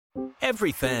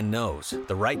Every fan knows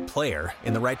the right player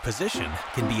in the right position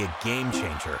can be a game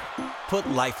changer. Put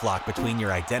LifeLock between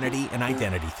your identity and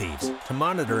identity thieves to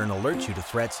monitor and alert you to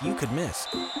threats you could miss.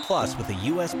 Plus, with a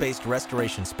U.S.-based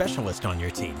restoration specialist on your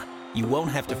team, you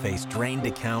won't have to face drained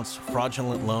accounts,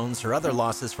 fraudulent loans, or other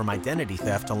losses from identity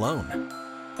theft alone.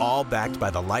 All backed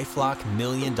by the LifeLock $1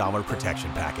 Million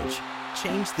Protection Package.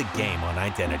 Change the game on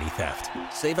identity theft.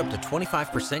 Save up to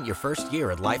 25% your first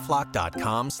year at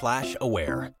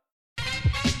LifeLock.com/aware.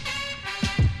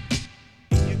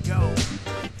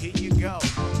 Here you go. Yeah.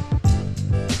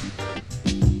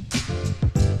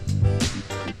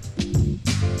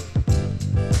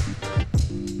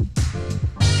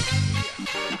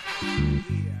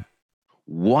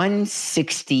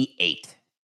 168.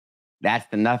 That's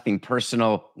the Nothing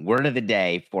Personal word of the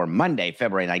day for Monday,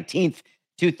 February 19th,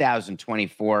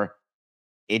 2024.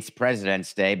 It's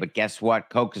President's Day, but guess what?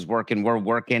 Coke is working, we're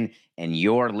working, and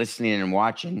you're listening and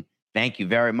watching. Thank you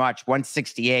very much.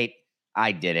 168.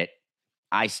 I did it.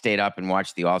 I stayed up and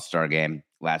watched the All-Star game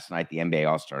last night, the NBA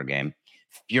All-Star game.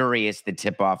 Furious. The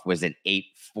tip-off was at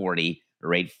 8:40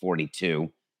 or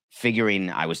 8:42. Figuring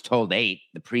I was told 8.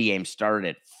 The pregame started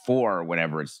at 4,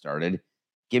 whenever it started.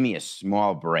 Give me a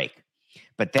small break.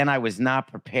 But then I was not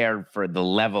prepared for the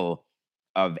level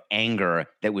of anger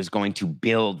that was going to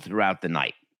build throughout the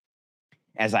night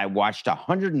as I watched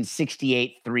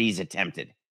 168 threes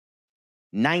attempted,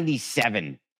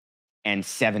 97 and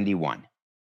 71.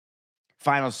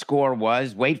 Final score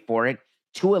was, wait for it,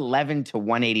 211 to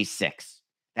 186.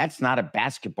 That's not a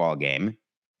basketball game.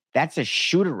 That's a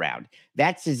shoot-around.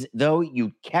 That's as though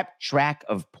you kept track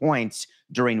of points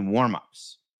during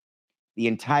warm-ups. The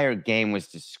entire game was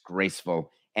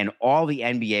disgraceful, and all the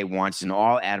NBA wants and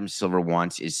all Adam Silver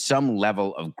wants is some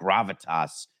level of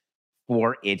gravitas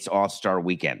for its All-Star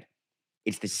weekend.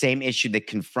 It's the same issue that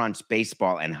confronts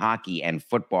baseball and hockey and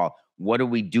football. What do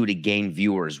we do to gain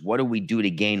viewers? What do we do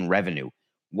to gain revenue?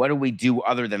 What do we do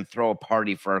other than throw a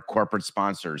party for our corporate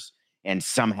sponsors and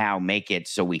somehow make it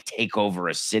so we take over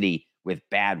a city with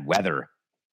bad weather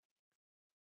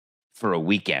for a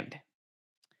weekend?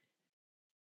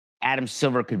 Adam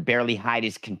Silver could barely hide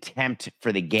his contempt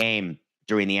for the game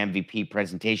during the MVP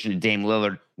presentation to Dame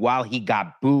Lillard while he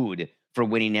got booed for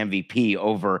winning MVP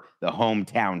over the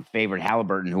hometown favorite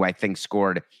Halliburton, who I think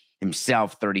scored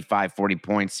himself 35, 40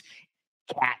 points.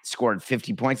 Cat scored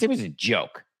 50 points. It was a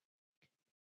joke.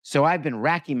 So I've been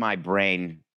racking my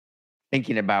brain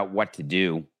thinking about what to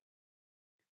do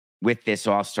with this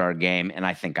All-Star game, and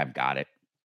I think I've got it.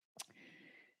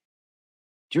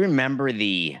 Do you remember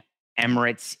the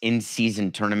Emirates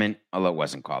in-season tournament? Although it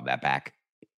wasn't called that back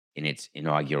in its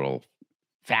inaugural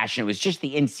fashion. It was just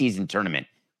the in-season tournament.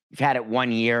 We've had it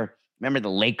 1 year. Remember the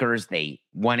Lakers? They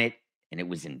won it, and it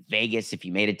was in Vegas if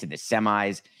you made it to the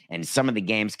semis, and some of the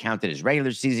games counted as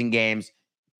regular season games.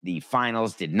 The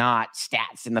finals did not.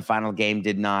 Stats in the final game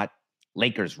did not.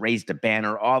 Lakers raised a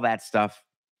banner, all that stuff.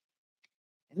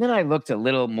 And then I looked a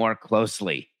little more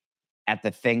closely at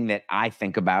the thing that I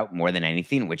think about more than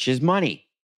anything, which is money.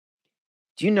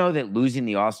 Do you know that losing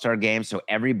the All-Star game, so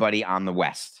everybody on the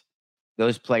West,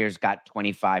 those players got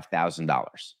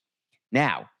 $25,000.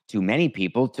 Now, to many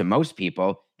people, to most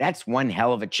people, that's one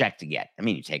hell of a check to get. I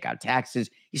mean, you take out taxes,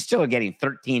 you still are getting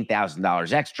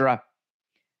 $13,000 extra.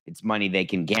 It's money they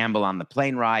can gamble on the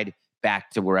plane ride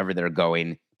back to wherever they're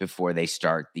going before they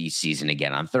start the season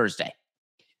again on Thursday.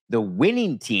 The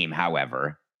winning team,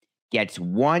 however, gets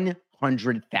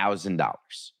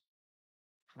 $100,000.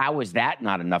 How is that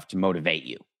not enough to motivate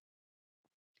you?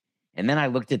 And then I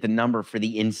looked at the number for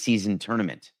the in-season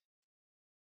tournament.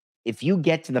 If you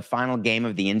get to the final game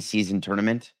of the in-season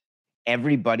tournament,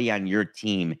 everybody on your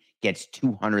team gets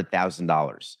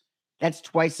 $200,000. That's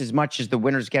twice as much as the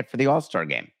winners get for the All-Star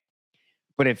game.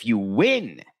 But if we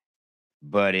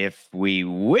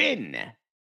win,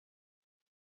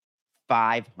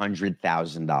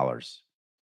 $500,000.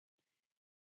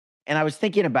 And I was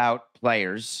thinking about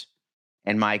players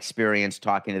and my experience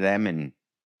talking to them and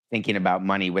thinking about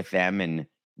money with them and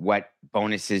what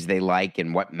bonuses they like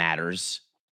and what matters.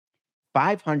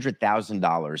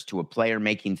 $500,000 to a player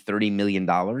making $30 million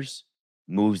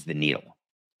moves the needle.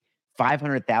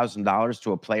 $500,000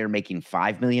 to a player making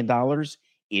 $5 million,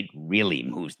 it really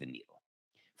moves the needle.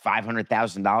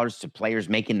 $500,000 to players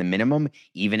making the minimum,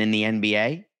 even in the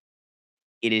NBA,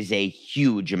 it is a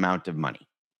huge amount of money.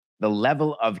 The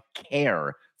level of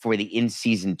care for the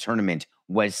in-season tournament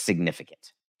was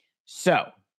significant.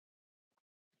 So,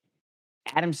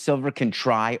 Adam Silver can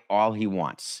try all he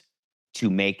wants to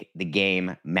make the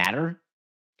game matter.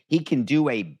 He can do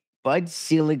a Bud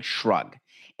Selig shrug,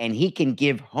 and he can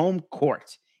give home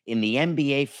court in the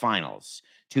NBA Finals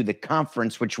to the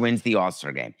conference which wins the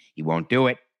All-Star game. He won't do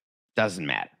it. Doesn't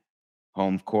matter.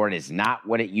 Home court is not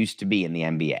what it used to be in the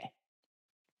NBA.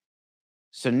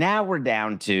 So now we're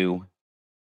down to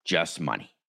just money.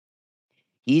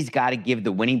 He's got to give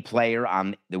the winning player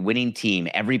on the winning team,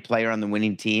 every player on the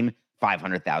winning team,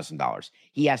 $500,000.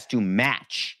 He has to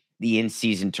match the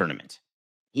in-season tournament.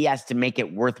 He has to make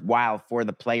it worthwhile for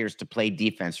the players to play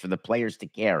defense, for the players to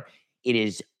care. It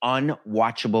is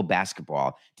unwatchable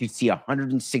basketball to see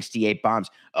 168 bombs.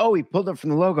 Oh, he pulled up from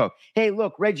the logo. Hey,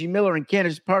 look, Reggie Miller and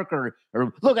Candace Parker.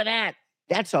 Or look at that.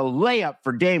 That's a layup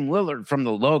for Dame Lillard from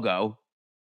the logo.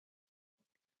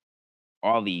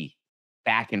 All the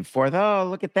back and forth. Oh,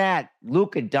 look at that.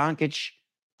 Luka Doncic.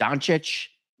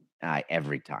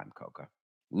 Every time, Coca.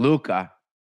 Luka,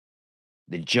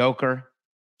 the Joker.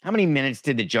 How many minutes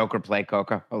did the Joker play,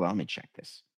 Coca? Hold on, let me check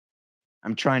this.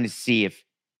 I'm trying to see if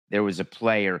there was a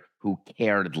player who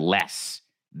cared less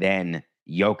than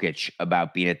Jokic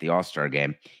about being at the All-Star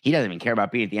game. He doesn't even care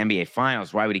about being at the NBA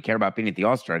Finals. Why would he care about being at the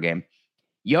All-Star game?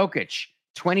 Jokic,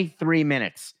 23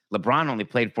 minutes. LeBron only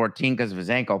played 14 because of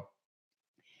his ankle.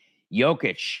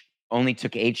 Jokic only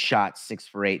took 8 shots, 6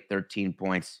 for 8, 13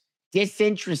 points.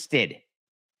 Disinterested.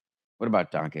 What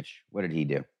about Doncic? What did he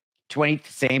do?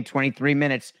 Same 23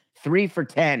 minutes, 3 for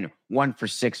 10, 1 for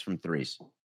 6 from threes.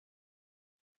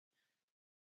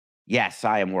 Yes,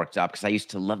 I am worked up because I used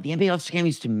to love the NBA All-Star game.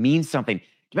 Used to mean something. Do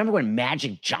you remember when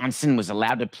Magic Johnson was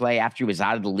allowed to play after he was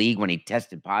out of the league when he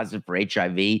tested positive for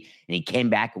HIV and he came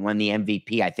back and won the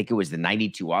MVP? I think it was the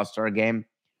 92 All-Star game.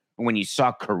 When you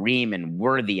saw Kareem and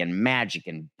Worthy and Magic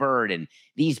and Bird and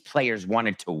these players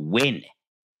wanted to win.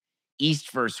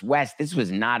 East versus West, this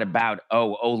was not about,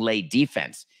 Olay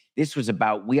defense. This was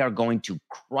about, we are going to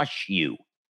crush you.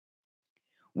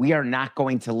 We are not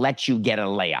going to let you get a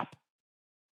layup.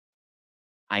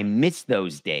 I miss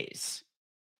those days.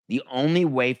 The only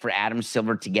way for Adam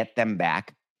Silver to get them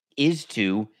back is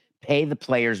to pay the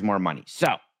players more money.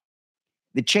 So,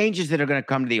 the changes that are going to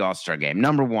come to the All-Star game.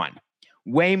 Number one,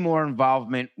 way more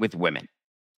involvement with women.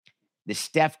 The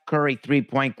Steph Curry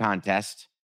three-point contest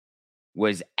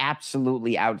was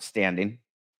absolutely outstanding.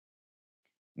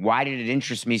 Why did it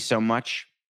interest me so much?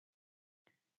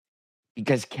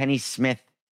 Because Kenny Smith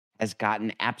has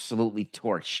gotten absolutely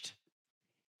torched.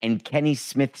 And Kenny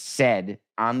Smith said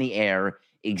on the air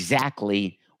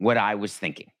exactly what I was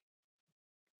thinking.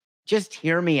 Just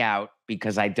hear me out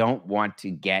because I don't want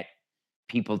to get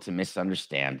people to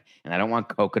misunderstand, and I don't want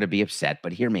Coco to be upset,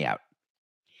 but hear me out.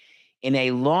 In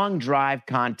a long drive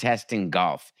contest in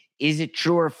golf, is it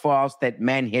true or false that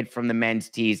men hit from the men's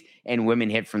tees and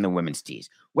women hit from the women's tees?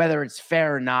 Whether it's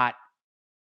fair or not,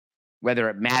 whether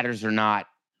it matters or not,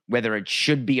 whether it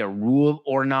should be a rule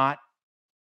or not,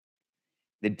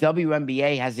 the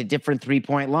WNBA has a different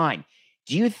three-point line.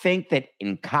 Do you think that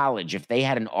in college, if they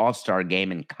had an all-star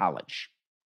game in college,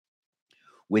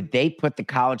 would they put the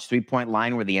college three-point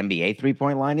line where the NBA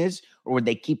three-point line is, or would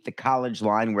they keep the college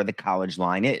line where the college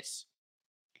line is?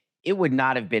 It would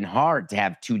not have been hard to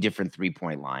have 2 different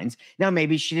three-point lines. Now,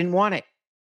 maybe she didn't want it.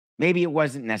 Maybe it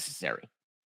wasn't necessary.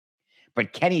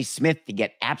 But Kenny Smith to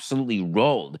get absolutely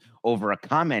rolled over a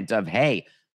comment of, hey,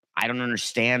 I don't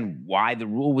understand why the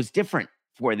rule was different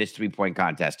for this three-point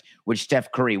contest, which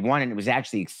Steph Curry won, and it was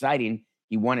actually exciting.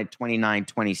 He won at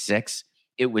 29-26.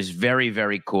 It was very,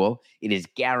 very cool. It is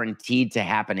guaranteed to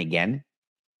happen again.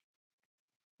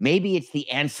 Maybe it's the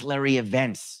ancillary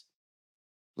events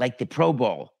like the Pro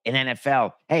Bowl in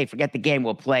NFL. Hey, forget the game.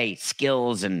 We'll play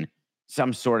skills and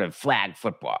some sort of flag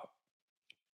football.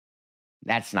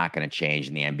 That's not going to change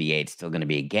in the NBA. It's still going to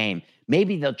be a game.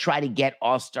 Maybe they'll try to get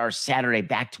All-Star Saturday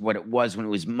back to what it was when it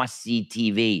was must-see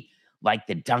TV, like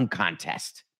the dunk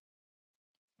contest.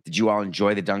 Did you all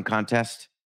enjoy the dunk contest?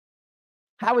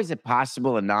 How is it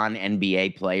possible a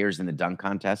non-NBA player's in the dunk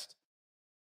contest?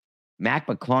 Mac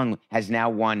McClung has now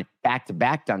won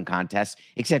back-to-back dunk contests,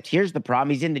 except here's the problem.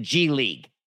 He's in the G League.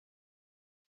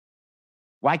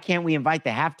 Why can't we invite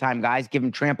the halftime guys, give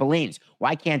them trampolines?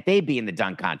 Why can't they be in the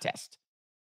dunk contest?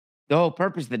 The whole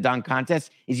purpose of the dunk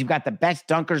contest is you've got the best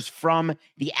dunkers from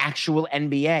the actual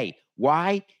NBA.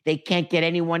 Why? They can't get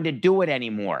anyone to do it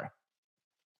anymore.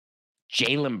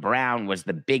 Jaylen Brown was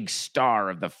the big star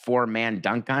of the 4-man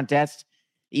dunk contest.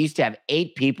 It used to have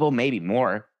 8 people, maybe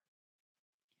more.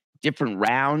 Different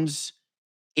rounds.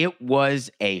 It was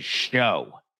a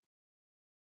show.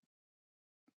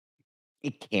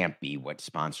 It can't be what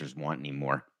sponsors want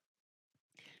anymore.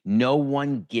 No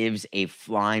one gives a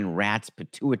flying rat's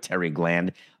pituitary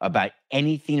gland about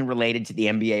anything related to the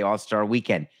NBA All-Star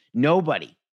Weekend.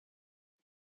 Nobody.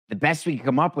 The best we can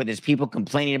come up with is people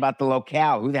complaining about the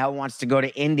locale. Who the hell wants to go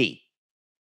to Indy?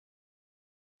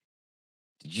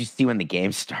 Did you see when the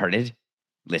game started?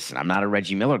 Listen, I'm not a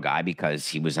Reggie Miller guy because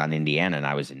he was on Indiana and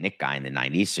I was a Knick guy in the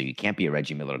 90s, so you can't be a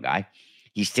Reggie Miller guy.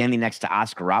 He's standing next to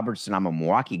Oscar Robertson. I'm a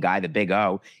Milwaukee guy, the big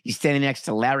O. He's standing next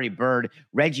to Larry Bird.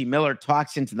 Reggie Miller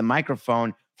talks into the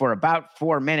microphone for about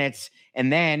 4 minutes,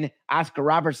 and then Oscar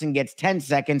Robertson gets 10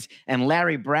 seconds, and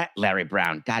Larry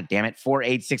Brown, God damn it,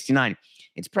 4-8-69.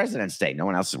 It's President's Day. No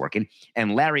one else is working.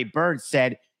 And Larry Bird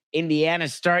said, Indiana,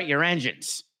 start your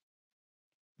engines.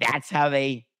 That's how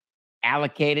they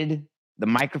allocated the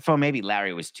microphone. Maybe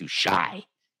Larry was too shy,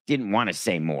 didn't want to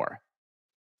say more.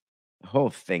 The whole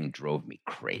thing drove me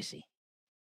crazy.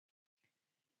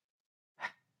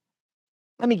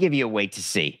 Let me give you a wait to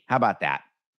see. How about that?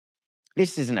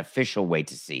 This is an official wait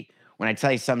to see. When I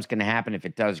tell you something's going to happen, if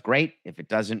it does, great. If it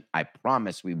doesn't, I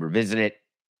promise we revisit it.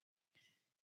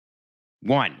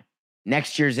 1,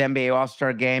 next year's NBA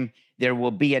All-Star Game, there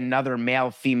will be another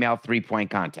male-female three-point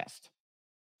contest.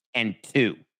 And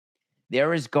 2,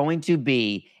 there is going to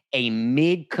be a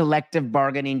mid-collective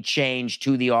bargaining change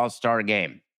to the All-Star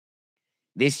Game.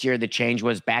 This year, the change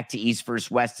was back to East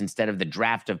versus West instead of the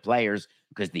draft of players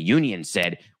because the union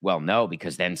said, well, no,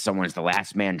 because then someone's the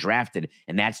last man drafted,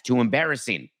 and that's too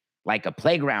embarrassing. Like a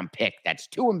playground pick, that's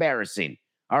too embarrassing.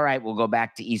 All right, we'll go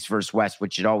back to East versus West,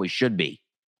 which it always should be.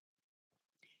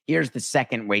 Here's the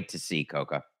second wait to see,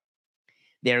 Coca.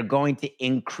 They're going to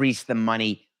increase the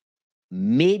money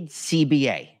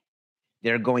mid-CBA.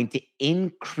 They're going to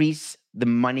increase the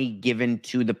money given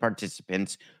to the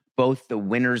participants, both the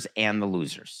winners and the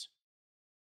losers.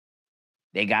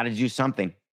 They got to do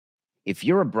something. If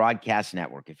you're a broadcast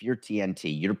network, if you're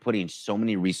TNT, you're putting so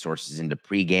many resources into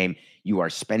pregame, you are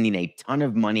spending a ton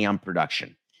of money on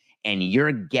production, and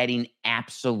you're getting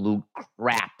absolute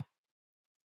crap.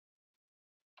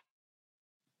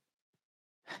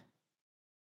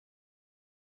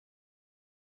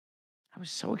 I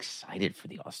was so excited for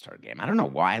the All-Star Game. I don't know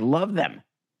why. I love them.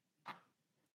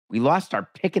 We lost our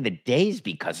pick of the days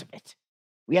because of it.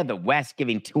 We had the West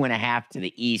giving 2.5 to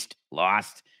the East,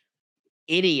 lost.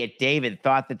 Idiot David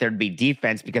thought that there'd be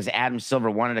defense because Adam Silver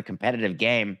wanted a competitive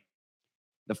game.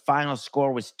 The final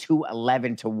score was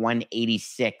 211 to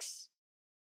 186.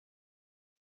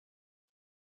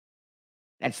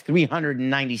 That's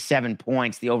 397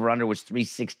 points. The over-under was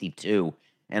 362,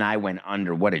 and I went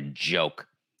under. What a joke.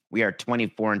 We are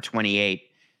 24-28.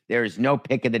 There is no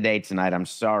pick of the day tonight. I'm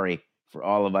sorry for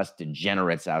all of us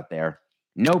degenerates out there.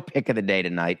 No pick of the day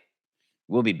tonight.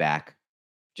 We'll be back,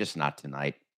 just not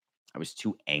tonight. I was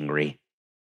too angry.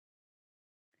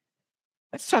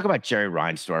 Let's talk about Jerry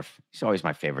Reinsdorf. He's always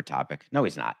my favorite topic. No,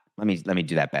 he's not. Let me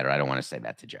do that better. I don't want to say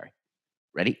that to Jerry.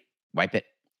 Ready? Wipe it.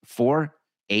 4,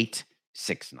 8,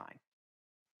 6, 9.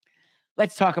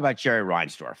 Let's talk about Jerry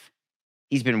Reinsdorf.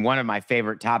 He's been one of my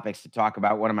favorite topics to talk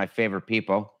about, one of my favorite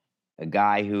people, a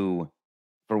guy who,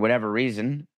 for whatever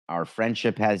reason, our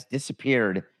friendship has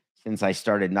disappeared since I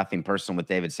started Nothing Personal with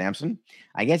David Sampson.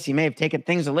 I guess he may have taken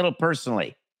things a little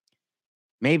personally.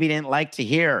 Maybe didn't like to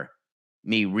hear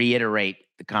me reiterate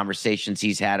the conversations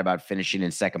he's had about finishing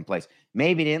in second place.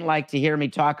 Maybe didn't like to hear me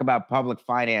talk about public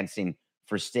financing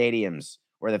for stadiums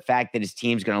or the fact that his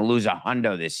team's going to lose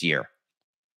 $100 this year.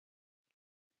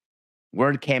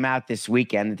 Word came out this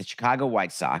weekend that the Chicago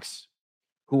White Sox,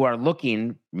 who are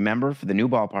looking, remember, for the new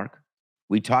ballpark.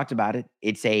 We talked about it.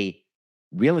 It's a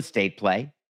real estate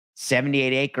play,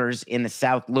 78 acres in the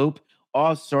South Loop,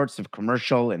 all sorts of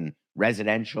commercial and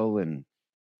residential and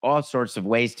all sorts of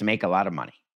ways to make a lot of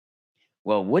money.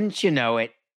 Well, wouldn't you know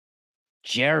it,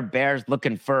 Jared Bear's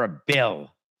looking for a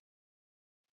bill.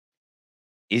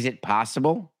 Is it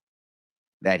possible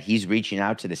that he's reaching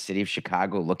out to the city of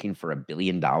Chicago looking for $1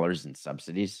 billion in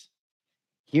subsidies?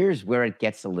 Here's where it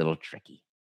gets a little tricky.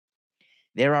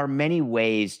 There are many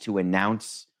ways to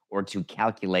announce or to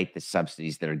calculate the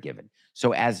subsidies that are given.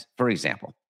 So as, for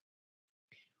example,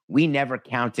 we never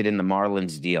counted in the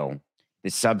Marlins deal the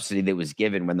subsidy that was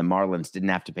given when the Marlins didn't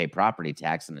have to pay property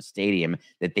tax on the stadium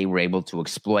that they were able to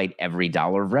exploit every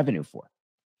dollar of revenue for.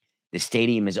 The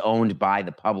stadium is owned by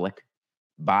the public,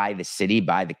 by the city,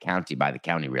 by the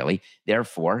county really.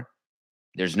 Therefore,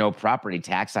 there's no property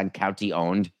tax on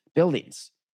county-owned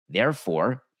buildings.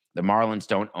 Therefore, the Marlins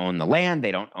don't own the land,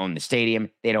 they don't own the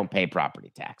stadium, they don't pay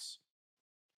property tax.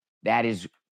 That is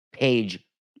page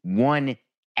 1F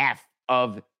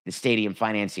of the stadium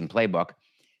financing playbook.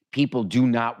 People do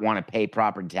not want to pay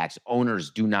property tax.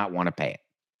 Owners do not want to pay it.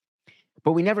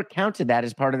 But we never counted that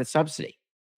as part of the subsidy.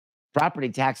 Property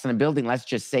tax on a building, let's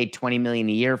just say $20 million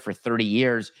a year for 30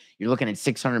 years. You're looking at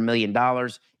 $600 million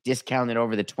discounted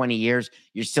over the 20 years.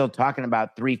 You're still talking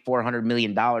about $300-400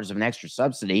 million of an extra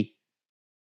subsidy.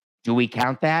 Do we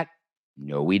count that?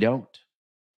 No, we don't.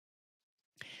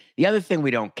 The other thing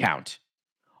we don't count,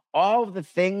 all of the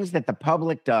things that the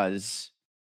public does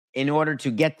in order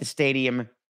to get the stadium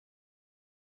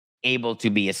able to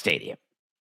be a stadium.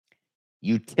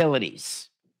 Utilities,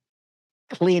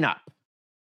 cleanup,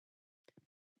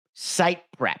 site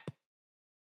prep,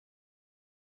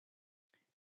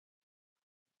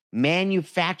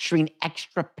 manufacturing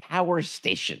extra power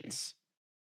stations,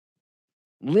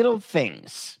 little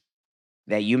things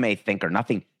that you may think are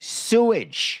nothing.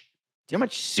 Sewage. Do you know how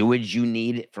much sewage you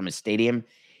need from a stadium?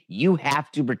 You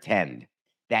have to pretend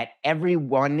that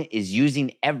everyone is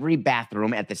using every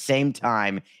bathroom at the same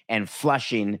time and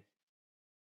flushing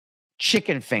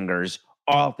chicken fingers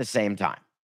all at the same time.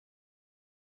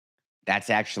 That's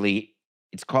actually,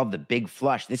 it's called the big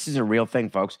flush. This is a real thing,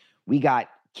 folks. We got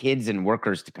kids and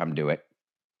workers to come do it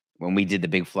when we did the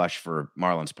big flush for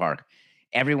Marlins Park.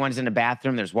 Everyone's in the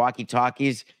bathroom. There's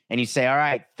walkie-talkies. And you say, all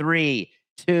right, 3,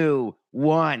 2,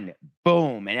 1,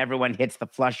 boom. And everyone hits the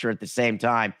flusher at the same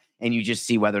time. And you just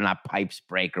see whether or not pipes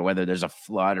break or whether there's a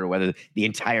flood or whether the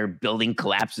entire building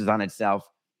collapses on itself.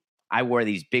 I wore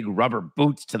these big rubber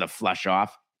boots to the flush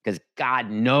off because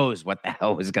God knows what the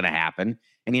hell was going to happen.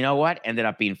 And you know what? Ended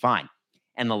up being fine.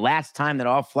 And the last time that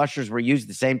all flushers were used at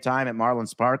the same time at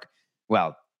Marlins Park,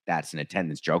 well, that's an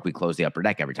attendance joke. We close the upper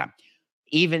deck every time.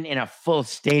 Even in a full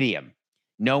stadium,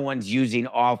 no one's using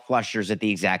all flushers at the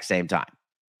exact same time.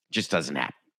 Just doesn't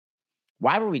happen.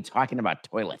 Why were we talking about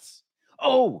toilets?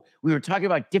 Oh, we were talking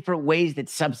about different ways that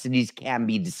subsidies can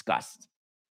be discussed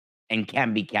and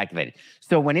can be calculated.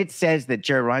 So when it says that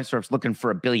Jerry Reinsdorf's looking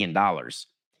for $1 billion,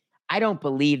 I don't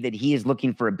believe that he is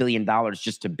looking for $1 billion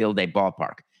just to build a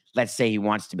ballpark. Let's say he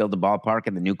wants to build a ballpark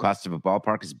and the new cost of a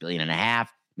ballpark is $1.5 billion,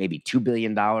 maybe $2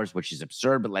 billion, which is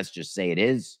absurd, but let's just say it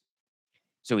is.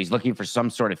 So he's looking for some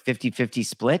sort of 50-50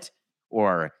 split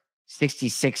or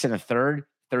 66 and a third,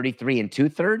 33 and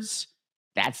 2/3.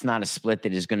 That's not a split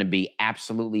that is going to be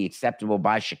absolutely acceptable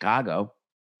by Chicago.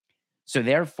 So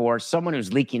therefore, someone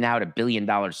who's leaking out $1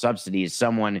 billion subsidy is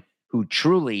someone who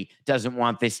truly doesn't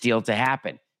want this deal to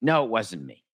happen. No, it wasn't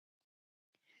me.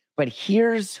 But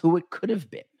here's who it could have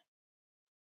been.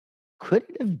 Could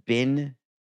it have been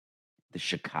the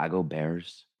Chicago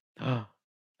Bears?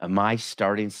 Am I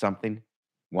starting something?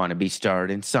 Want to be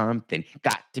starting something.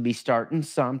 Got to be starting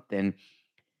something.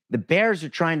 The Bears are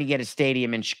trying to get a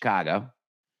stadium in Chicago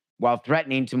while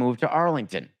threatening to move to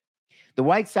Arlington. The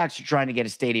White Sox are trying to get a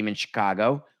stadium in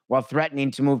Chicago while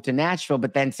threatening to move to Nashville,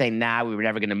 but then saying, nah, we were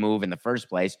never going to move in the first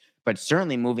place. But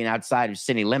certainly moving outside of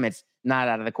city limits, not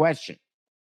out of the question.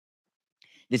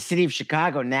 The city of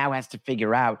Chicago now has to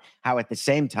figure out how, at the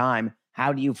same time,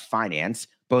 how do you finance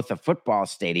both a football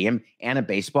stadium and a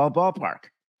baseball ballpark?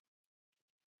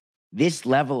 This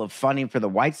level of funding for the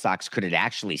White Sox, could it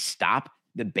actually stop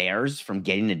the Bears from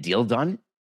getting a deal done?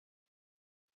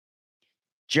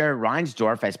 Jerry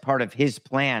Reinsdorf, as part of his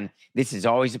plan, this is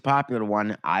always a popular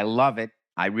one. I love it.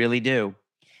 I really do.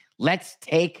 Let's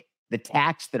take the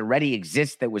tax that already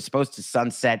exists that was supposed to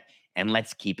sunset and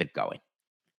let's keep it going.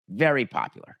 Very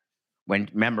popular.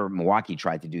 Remember, Milwaukee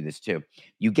tried to do this too.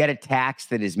 You get a tax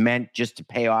that is meant just to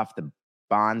pay off the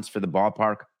bonds for the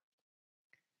ballpark.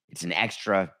 It's an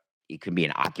extra. It could be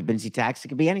an occupancy tax. It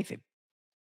could be anything.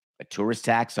 A tourist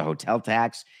tax, a hotel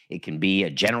tax. It can be a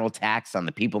general tax on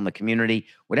the people in the community.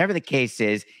 Whatever the case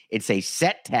is, it's a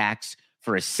set tax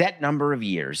for a set number of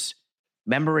years.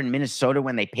 Remember in Minnesota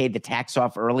when they paid the tax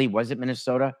off early? Was it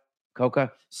Minnesota,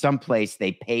 Coca? Someplace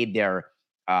they paid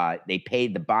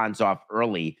the bonds off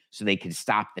early so they could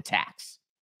stop the tax.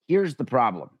 Here's the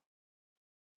problem.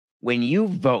 When you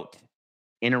vote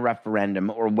in a referendum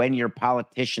or when your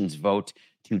politicians vote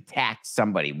to tax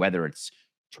somebody, whether it's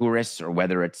tourists or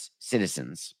whether it's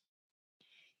citizens,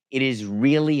 it is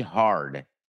really hard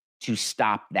to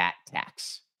stop that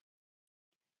tax.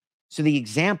 So the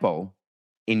example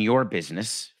in your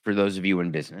business, for those of you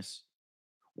in business,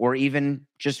 or even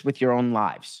just with your own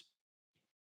lives,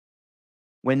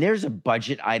 when there's a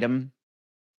budget item,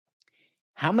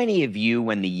 how many of you,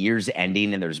 when the year's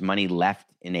ending and there's money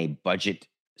left in a budget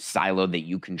silo that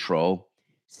you control,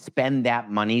 spend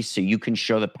that money so you can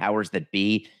show the powers that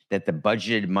be that the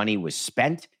budgeted money was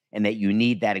spent and that you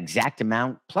need that exact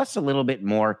amount plus a little bit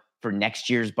more for next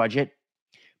year's budget?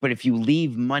 But if you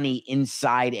leave money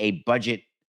inside a budget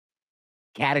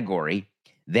category,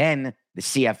 then the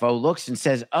CFO looks and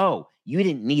says, oh, you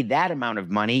didn't need that amount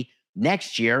of money.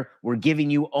 Next year, we're giving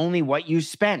you only what you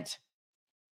spent.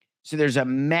 So there's a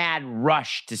mad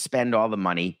rush to spend all the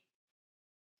money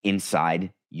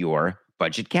inside your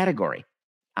budget category.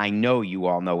 I know you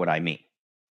all know what I mean.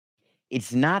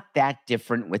 It's not that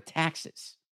different with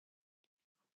taxes.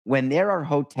 when there are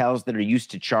hotels that are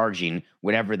used to charging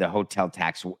whatever the hotel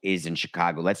tax is in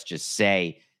Chicago, let's just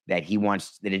say that he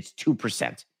wants that it's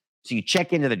 2%. So you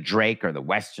check into the Drake or the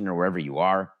Westin or wherever you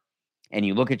are, and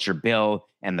you look at your bill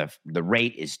and the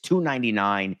rate is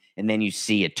 $299, and then you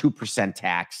see a 2%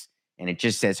 tax and it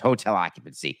just says hotel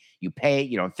occupancy. You pay it,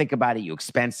 you don't think about it, you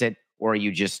expense it, or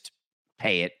you just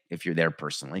pay it if you're there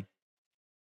personally.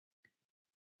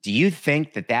 Do you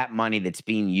think that that money that's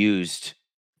being used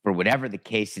for whatever the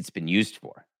case it's been used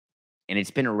for, and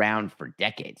it's been around for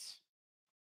decades,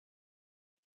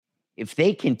 if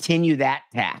they continue that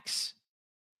tax,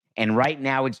 and right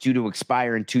now it's due to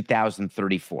expire in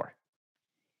 2034,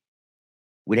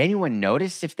 would anyone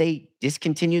notice if they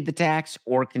discontinued the tax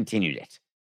or continued it?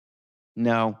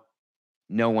 No,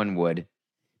 no one would.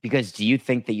 Because do you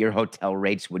think that your hotel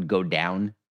rates would go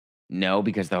down? No,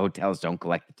 because the hotels don't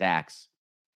collect the tax.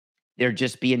 There'd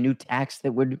just be a new tax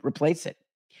that would replace it.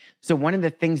 So one of the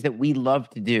things that we love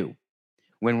to do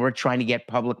when we're trying to get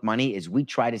public money is we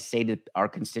try to say to our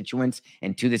constituents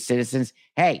and to the citizens,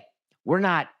 hey, we're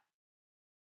not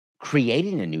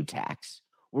creating a new tax.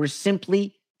 We're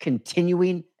simply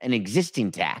continuing an existing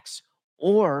tax,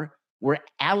 or we're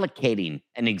allocating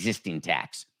an existing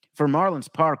tax. For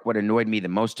Marlins Park, what annoyed me the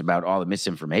most about all the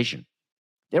misinformation,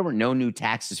 there were no new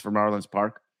taxes for Marlins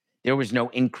Park. There was no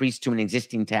increase to an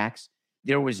existing tax.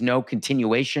 There was no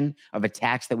continuation of a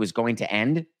tax that was going to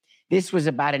end. This was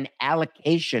about an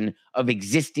allocation of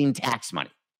existing tax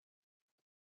money.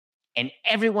 And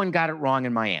everyone got it wrong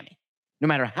in Miami. No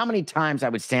matter how many times I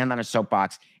would stand on a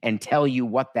soapbox and tell you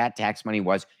what that tax money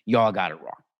was, y'all got it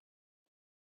wrong.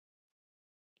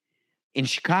 In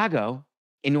Chicago,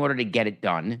 in order to get it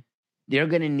done, they're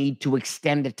going to need to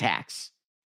extend a tax.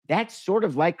 That's sort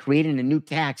of like creating a new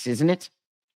tax, isn't it?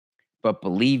 But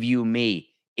believe you me,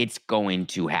 it's going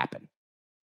to happen.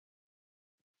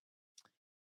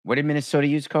 What did Minnesota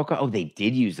use, Coco? Oh, they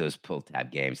did use those pull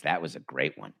tab games. That was a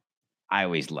great one. I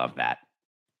always love that.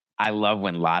 I love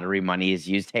when lottery money is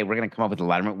used. Hey, we're going to come up with a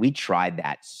lottery. We tried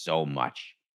that so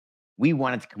much. We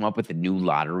wanted to come up with a new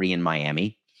lottery in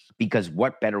Miami because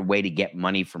what better way to get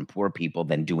money from poor people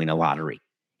than doing a lottery?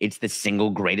 It's the single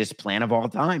greatest plan of all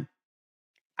time.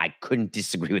 I couldn't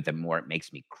disagree with them more. It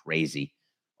makes me crazy.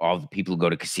 All the people who go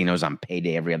to casinos on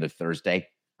payday every other Thursday.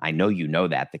 I know you know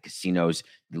that. The casinos,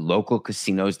 the local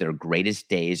casinos, their greatest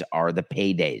days are the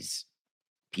paydays.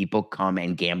 People come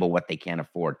and gamble what they can't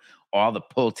afford. All the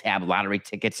pull tab lottery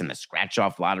tickets and the scratch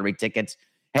off lottery tickets.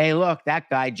 Hey, look, that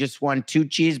guy just won 2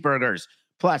 cheeseburgers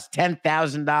plus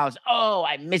 $10,000. Oh,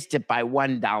 I missed it by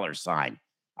 $1 sign.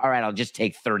 All right, I'll just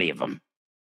take 30 of them.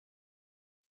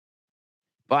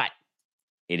 But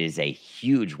it is a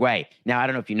huge way. Now, I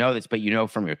don't know if you know this, but you know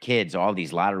from your kids, all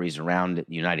these lotteries around the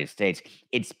United States,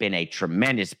 it's been a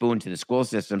tremendous boon to the school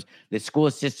systems. The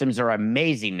school systems are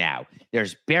amazing now.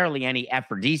 There's barely any F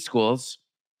or D schools.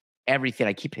 Everything,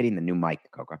 I keep hitting the new mic,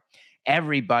 Coco.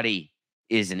 Everybody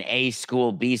is an A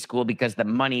school, B school, because the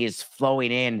money is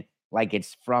flowing in like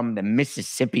it's from the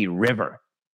Mississippi River.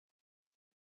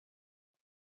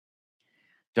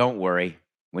 Don't worry.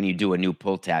 When you do a new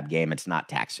pull tab game, it's not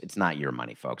tax. It's not your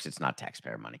money, folks. It's not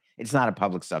taxpayer money. It's not a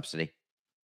public subsidy.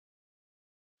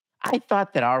 I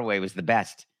thought that our way was the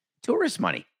best. Tourist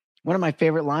money. One of my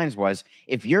favorite lines was,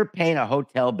 if you're paying a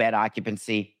hotel bed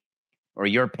occupancy or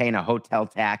you're paying a hotel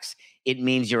tax, it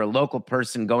means you're a local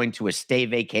person going to a stay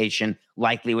vacation,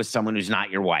 likely with someone who's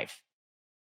not your wife.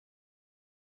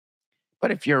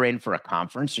 But if you're in for a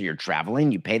conference or you're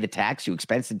traveling, you pay the tax, you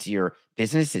expense it to your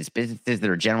business. It's businesses that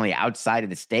are generally outside of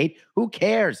the state. Who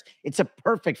cares? It's a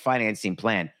perfect financing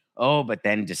plan. Oh, but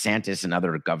then DeSantis and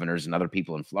other governors and other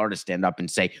people in Florida stand up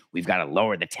and say, we've got to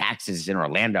lower the taxes in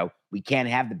Orlando. We can't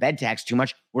have the bed tax too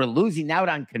much. We're losing out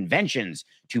on conventions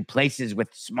to places with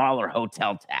smaller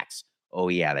hotel tax. Oh,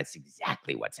 yeah, that's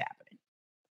exactly what's happening.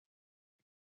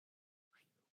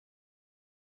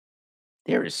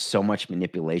 There is so much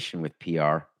manipulation with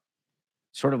PR.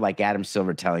 Sort of like Adam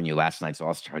Silver telling you last night's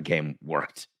All-Star game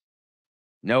worked.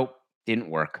 Nope, didn't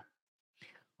work.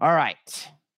 All right.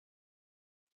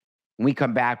 When we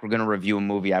come back, we're going to review a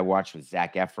movie I watched with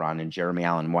Zac Efron and Jeremy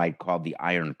Allen White called The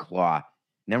Iron Claw. And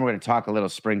then we're going to talk a little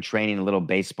spring training, a little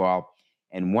baseball.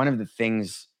 And one of the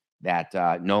things that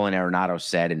Nolan Arenado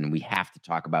said, and we have to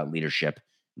talk about leadership.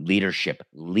 We'll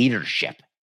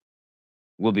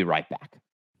be right back.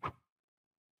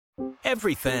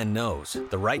 Every fan knows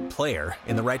the right player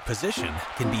in the right position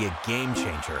can be a game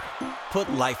changer. Put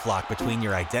LifeLock between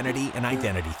your identity and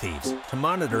identity thieves to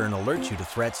monitor and alert you to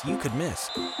threats you could miss.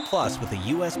 Plus, with a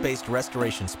U.S.-based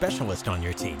restoration specialist on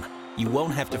your team, you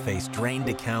won't have to face drained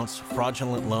accounts,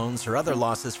 fraudulent loans, or other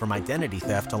losses from identity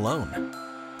theft alone.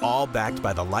 all backed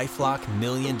by the LifeLock $1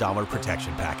 Million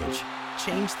Protection Package.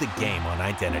 Change the game on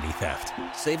identity theft.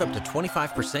 Save up to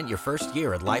 25% your first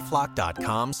year at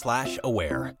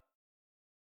LifeLock.com/aware.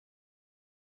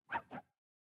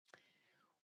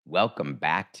 Welcome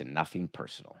back to Nothing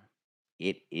Personal.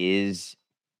 It is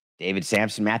David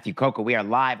Sampson, Matthew Coca. We are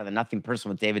live on the Nothing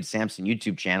Personal with David Sampson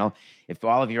YouTube channel. If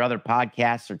all of your other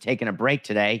podcasts are taking a break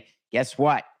today, guess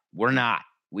what? We're not.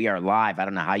 We are live. I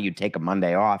don't know how you take a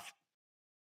Monday off.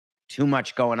 Too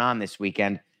much going on this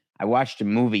weekend. I watched a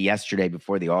movie yesterday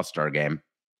before the All-Star game,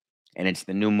 and it's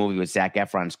the new movie with Zac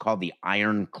Efron. It's called The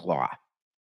Iron Claw.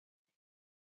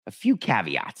 A few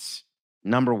caveats.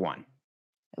 Number one,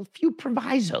 a few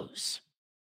provisos.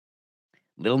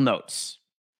 Little notes.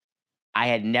 I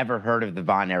had never heard of the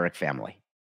Von Erich family.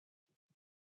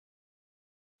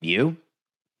 You?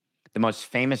 The most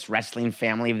famous wrestling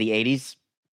family of the 80s?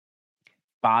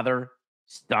 Father,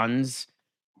 sons,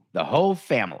 the whole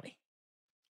family.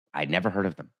 I'd never heard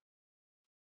of them.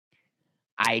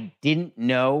 I didn't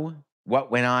know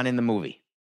what went on in the movie.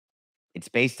 It's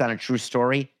based on a true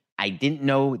story. I didn't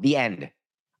know the end.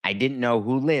 I didn't know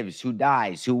who lives, who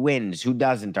dies, who wins, who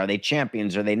doesn't. Are they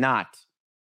champions? Are they not?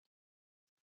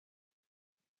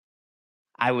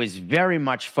 I was very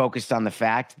much focused on the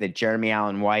fact that Jeremy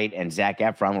Allen White and Zac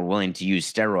Efron were willing to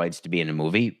use steroids to be in a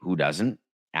movie. Who doesn't?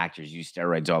 Actors use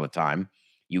steroids all the time.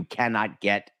 You cannot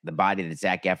get the body that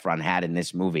Zac Efron had in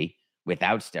this movie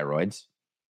without steroids.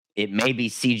 It may be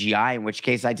CGI, in which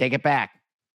case I take it back.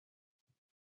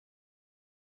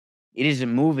 It is a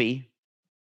movie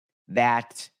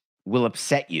that will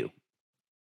upset you.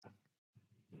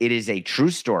 It is a true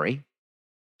story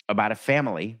about a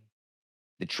family,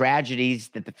 the tragedies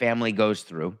that the family goes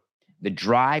through, the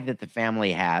drive that the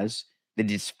family has, the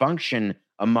dysfunction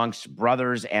amongst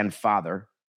brothers and father,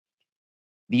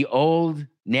 the old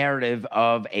narrative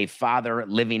of a father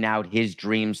living out his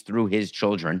dreams through his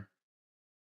children.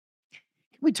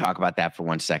 Can we talk about that for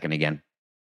 1 second again?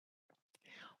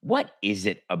 What is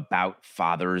it about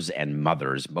fathers and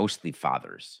mothers, mostly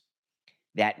fathers,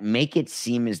 that make it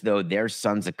seem as though their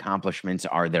sons' accomplishments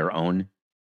are their own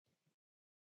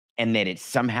and that it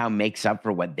somehow makes up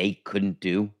for what they couldn't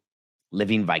do,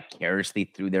 living vicariously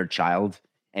through their child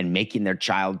and making their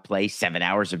child play 7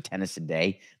 hours of tennis a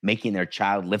day, making their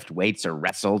child lift weights or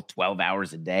wrestle 12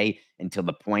 hours a day until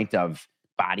the point of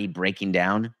body breaking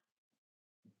down?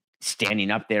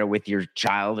 Standing up there with your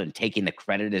child and taking the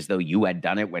credit as though you had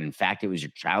done it when in fact it was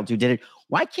your child who did it.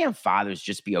 Why can't fathers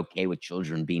just be okay with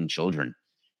children being children,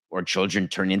 or children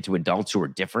turn into adults who are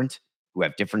different, who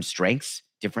have different strengths,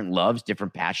 different loves,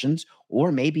 different passions,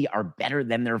 or maybe are better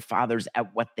than their fathers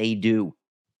at what they do?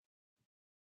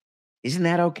 Isn't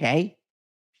that okay?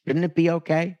 Shouldn't it be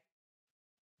okay?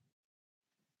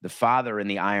 The father in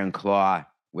the Iron Claw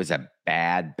was a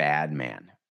bad, bad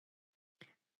man.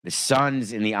 The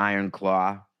sons in the Iron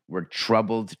Claw were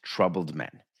troubled, troubled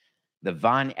men. The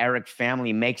Von Erich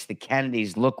family makes the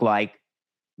Kennedys look like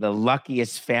the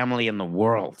luckiest family in the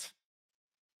world.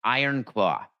 Iron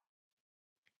Claw.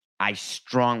 I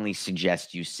strongly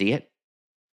suggest you see it.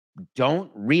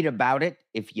 Don't read about it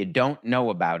if you don't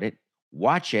know about it.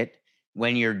 Watch it.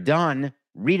 When you're done,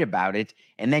 read about it,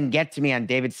 and then get to me on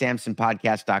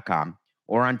davidsampsonpodcast.com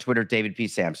or on Twitter, David P.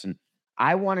 Sampson.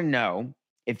 I want to know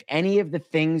if any of the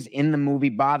things in the movie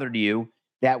bothered you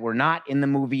that were not in the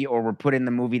movie, or were put in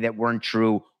the movie that weren't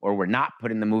true, or were not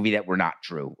put in the movie that were not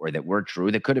true, or that were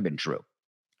true that could have been true.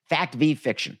 Fact v.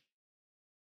 fiction.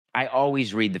 I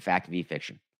always read the fact v.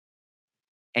 fiction.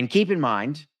 And keep in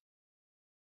mind,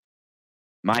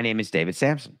 my name is David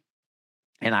Sampson,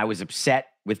 and I was upset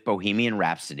with Bohemian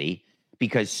Rhapsody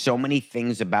because so many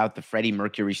things about the Freddie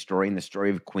Mercury story and the story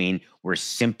of Queen were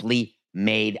simply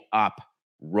made up,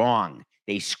 wrong.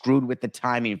 They screwed with the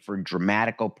timing for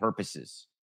dramatical purposes.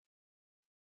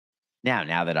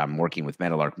 Now that I'm working with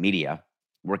Meadowlark Media,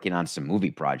 working on some movie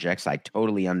projects, I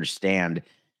totally understand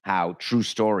how true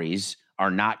stories are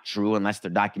not true unless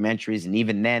they're documentaries, and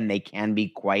even then they can be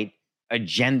quite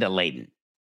agenda-laden.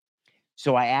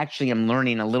 So I actually am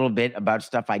learning a little bit about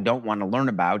stuff I don't want to learn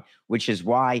about, which is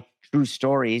why true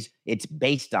stories, it's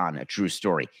based on a true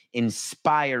story,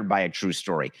 inspired by a true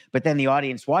story. But then the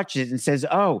audience watches it and says,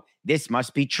 oh, this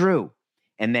must be true.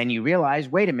 And then you realize,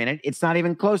 wait a minute, it's not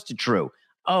even close to true.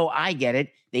 Oh, I get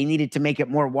it. They needed to make it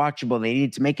more watchable. They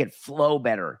needed to make it flow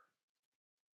better.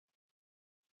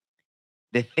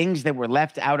 The things that were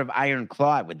left out of Iron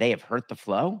Claw, would they have hurt the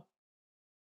flow?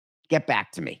 Get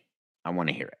back to me. I want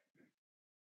to hear it.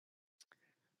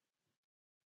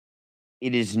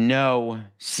 It is no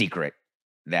secret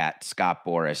that Scott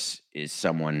Boras is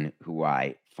someone who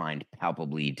I find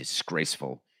palpably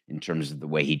disgraceful in terms of the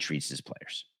way he treats his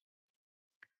players.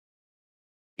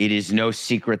 It is no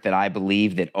secret that I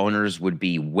believe that owners would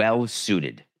be well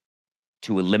suited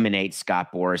to eliminate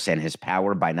Scott Boras and his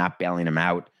power by not bailing him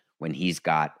out when he's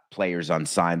got players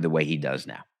unsigned the way he does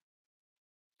now.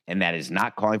 And that is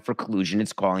not calling for collusion.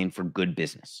 It's calling for good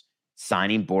business.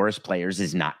 Signing Boras players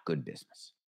is not good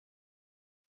business.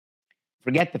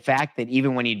 Forget the fact that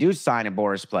even when you do sign a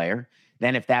Boras player,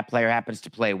 then if that player happens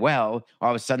to play well, all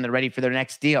of a sudden they're ready for their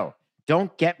next deal.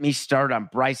 Don't get me started on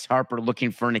Bryce Harper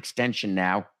looking for an extension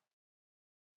now.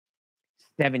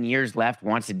 7 years left,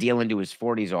 wants a deal into his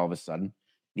 40s all of a sudden.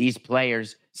 These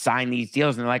players sign these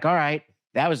deals and they're like, all right,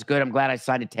 that was good. I'm glad I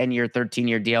signed a 10-year,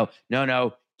 13-year deal.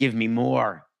 No, give me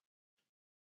more.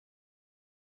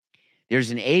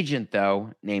 There's an agent,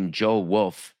 though, named Joel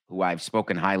Wolf, who I've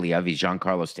spoken highly of. He's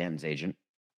Giancarlo Stanton's agent,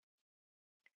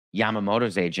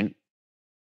 Yamamoto's agent,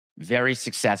 very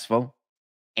successful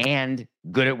and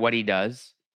good at what he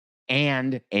does,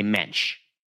 and a mensch.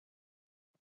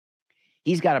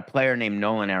 He's got a player named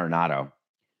Nolan Arenado,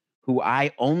 who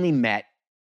I only met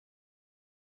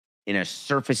in a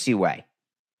surfacey way,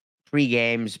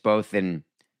 pre-games, both in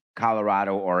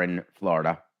Colorado or in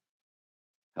Florida.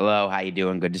 Hello, how you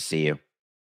doing? Good to see you.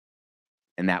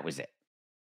 And that was it.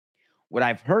 What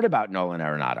I've heard about Nolan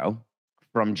Arenado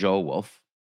from Joe Wolf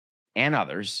and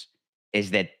others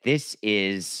is that this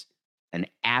is an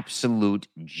absolute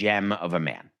gem of a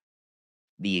man,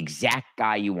 the exact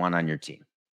guy you want on your team.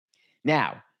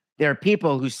 Now, there are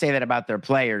people who say that about their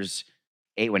players.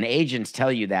 When agents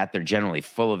tell you that, they're generally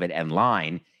full of it and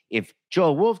lying. If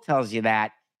Joe Wolf tells you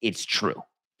that, it's true.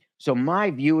 So my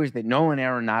view is that Nolan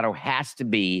Arenado has to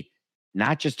be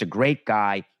not just a great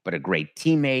guy, but a great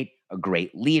teammate, a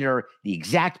great leader, the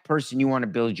exact person you want to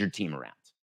build your team around.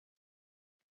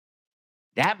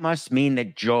 That must mean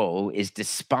that Joel is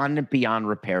despondent beyond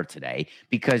repair today,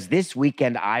 because this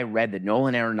weekend I read that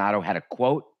Nolan Arenado had a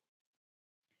quote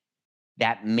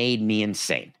that made me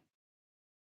insane.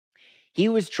 He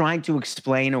was trying to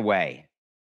explain away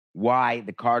why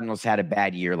the Cardinals had a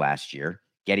bad year last year,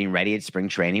 getting ready at spring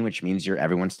training, which means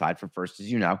everyone's tied for first,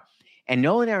 as you know. And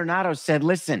Nolan Arenado said,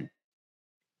 listen,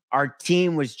 our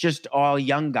team was just all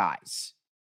young guys.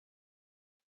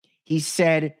 He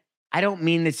said, I don't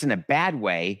mean this in a bad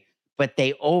way, but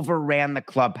they overran the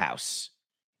clubhouse,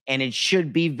 and it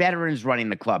should be veterans running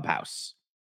the clubhouse.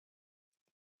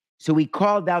 So he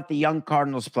called out the young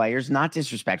Cardinals players, not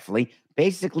disrespectfully,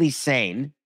 basically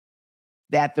saying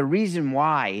that the reason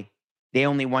why they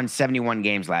only won 71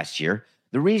 games last year,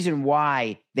 the reason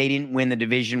why they didn't win the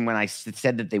division when I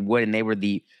said that they would, and they were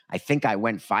I think I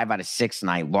went 5 out of 6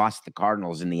 and I lost the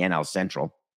Cardinals in the NL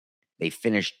Central. They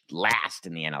finished last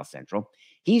in the NL Central.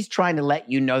 He's trying to let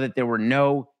you know that there were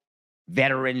no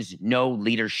veterans, no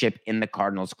leadership in the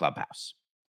Cardinals clubhouse.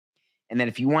 And that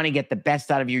if you want to get the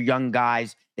best out of your young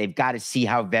guys, they've got to see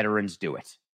how veterans do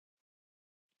it.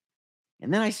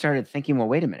 And then I started thinking, well,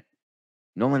 wait a minute.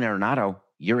 Nolan Arenado,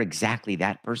 you're exactly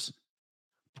that person.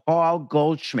 Paul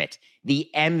Goldschmidt, the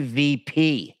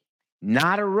MVP,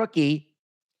 not a rookie,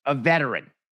 a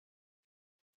veteran.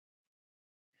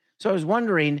 So I was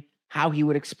wondering how he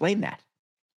would explain that.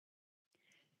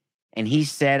 And he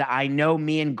said, I know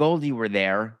me and Goldie were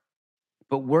there,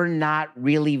 but we're not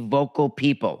really vocal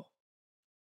people.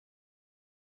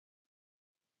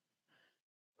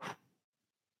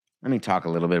 Let me talk a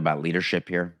little bit about leadership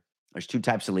here. There's 2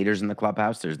 types of leaders in the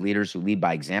clubhouse. There's leaders who lead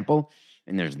by example,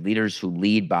 and there's leaders who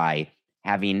lead by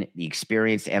having the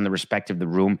experience and the respect of the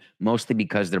room, mostly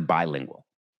because they're bilingual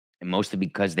and mostly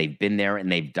because they've been there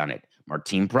and they've done it.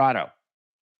 Martin Prado.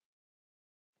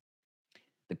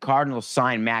 The Cardinals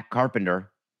signed Matt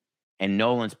Carpenter, and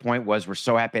Nolan's point was, we're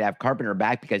so happy to have Carpenter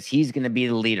back because he's going to be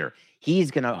the leader.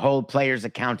 He's going to hold players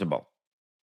accountable.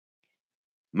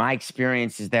 My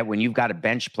experience is that when you've got a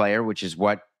bench player, which is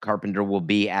what Carpenter will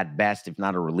be at best, if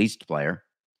not a released player,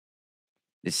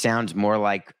 this sounds more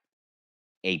like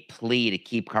a plea to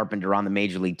keep Carpenter on the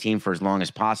major league team for as long as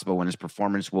possible when his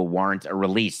performance will warrant a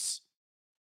release.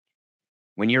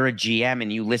 When you're a GM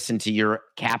and you listen to your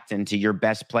captain, to your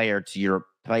best player, to your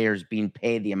players being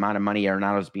paid the amount of money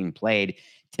Arenado's being played,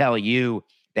 tell you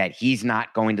that he's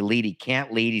not going to lead, he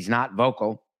can't lead, he's not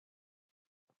vocal,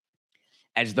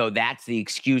 as though that's the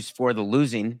excuse for the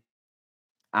losing,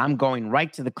 I'm going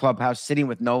right to the clubhouse, sitting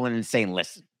with Nolan and saying,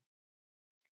 listen,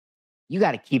 you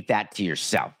got to keep that to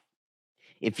yourself.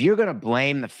 If you're going to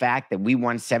blame the fact that we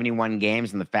won 71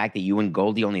 games and the fact that you and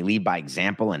Goldie only lead by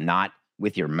example and not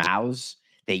with your mouths,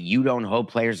 that you don't hold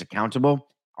players accountable,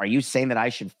 are you saying that I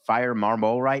should fire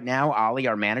Marmol right now, Ollie,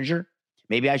 our manager?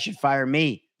 Maybe I should fire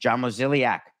me, John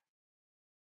Moziliak.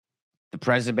 the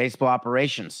president of baseball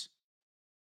operations,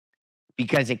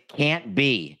 because it can't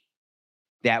be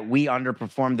that we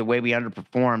underperformed the way we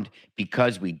underperformed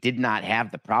because we did not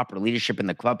have the proper leadership in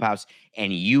the clubhouse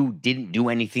and you didn't do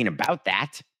anything about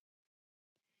that.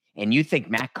 And you think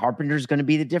Matt Carpenter is going to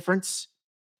be the difference?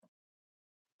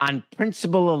 On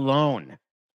principle alone,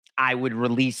 I would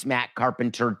release Matt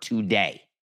Carpenter today.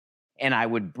 And I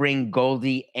would bring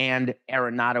Goldie and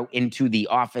Arenado into the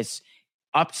office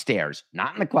upstairs,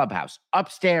 not in the clubhouse,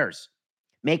 upstairs.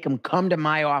 Make them come to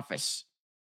my office.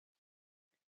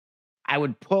 I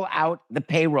would pull out the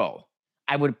payroll.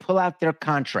 I would pull out their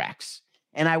contracts.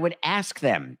 And I would ask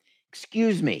them,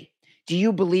 excuse me, do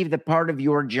you believe that part of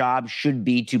your job should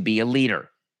be to be a leader?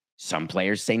 Some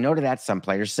players say no to that. Some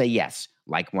players say yes,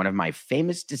 like one of my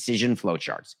famous decision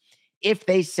flowcharts. If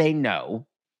they say no,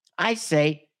 I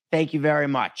say, thank you very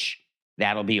much.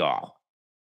 That'll be all.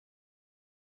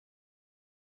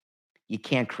 You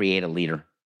can't create a leader.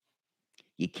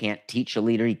 You can't teach a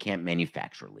leader. You can't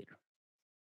manufacture a leader.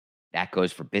 That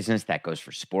goes for business. That goes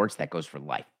for sports. That goes for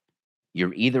life.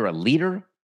 You're either a leader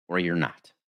or you're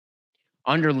not.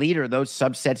 Under leader, those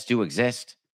subsets do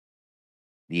exist.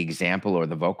 The example or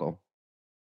the vocal.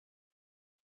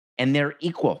 And they're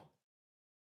equal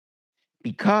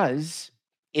because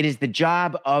it is the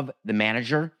job of the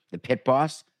manager, the pit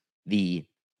boss, the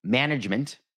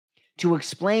management to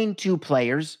explain to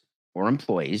players or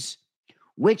employees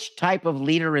which type of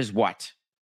leader is what.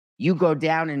 You go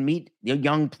down and meet the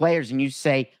young players and you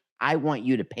say, I want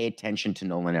you to pay attention to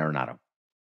Nolan Arenado.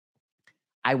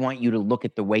 I want you to look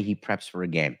at the way he preps for a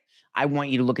game. I want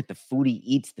you to look at the food he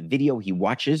eats, the video he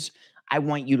watches. I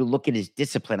want you to look at his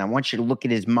discipline. I want you to look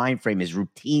at his mind frame, his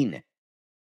routine.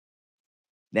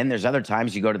 Then there's other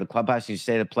times you go to the clubhouse and you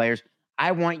say to the players,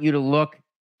 I want you to look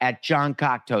at John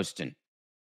Cocktoaston.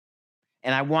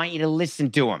 And I want you to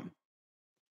listen to him.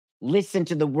 Listen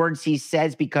to the words he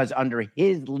says, because under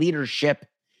his leadership,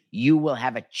 you will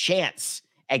have a chance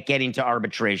at getting to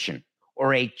arbitration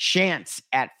or a chance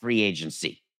at free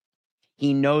agency.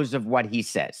 He knows of what he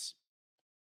says.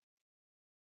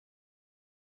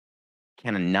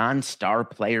 Can a non-star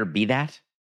player be that?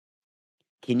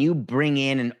 Can you bring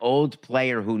in an old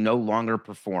player who no longer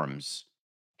performs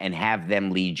and have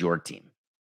them lead your team?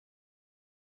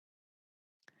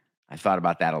 I thought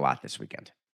about that a lot this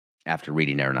weekend after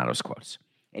reading Arenado's quotes.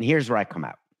 And here's where I come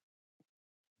out.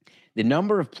 The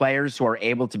number of players who are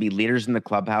able to be leaders in the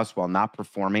clubhouse while not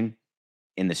performing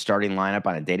in the starting lineup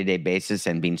on a day-to-day basis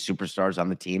and being superstars on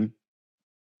the team,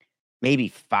 maybe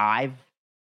 5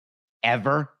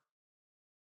 ever.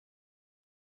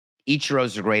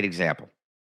 Ichiro's a great example.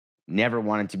 Never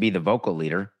wanted to be the vocal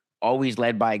leader, always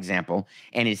led by example.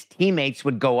 And his teammates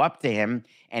would go up to him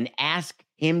and ask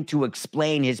him to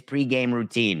explain his pregame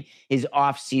routine, his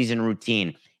off-season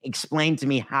routine. Explain to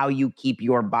me how you keep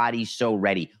your body so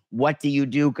ready. What do you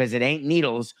do? Because it ain't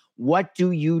needles. What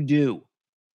do you do?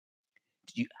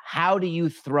 How do you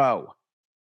throw?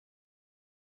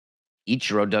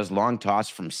 Ichiro does long toss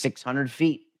from 600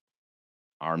 feet.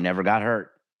 Arm never got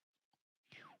hurt.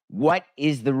 What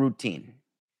is the routine?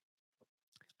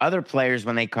 Other players,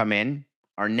 when they come in,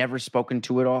 are never spoken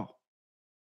to at all.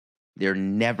 They're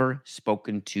never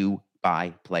spoken to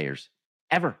by players,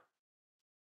 ever.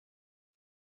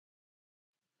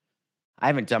 I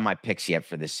haven't done my picks yet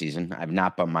for this season. I've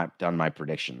not done my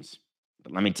predictions.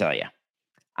 But let me tell you,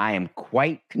 I am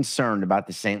quite concerned about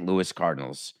the St. Louis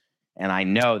Cardinals. And I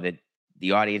know that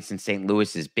the audience in St.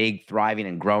 Louis is big, thriving,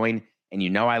 and growing. And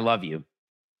you know I love you.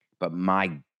 But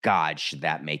my God, should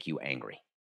that make you angry?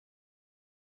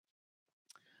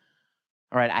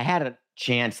 All right, I had a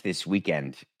chance this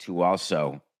weekend to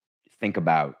also think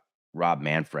about Rob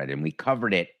Manfred, and we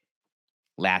covered it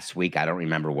last week. I don't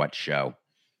remember what show.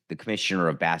 The commissioner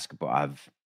of basketball of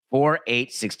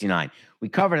 4869. We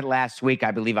covered it last week,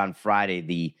 I believe on Friday,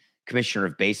 the commissioner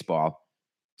of baseball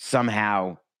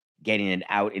somehow getting it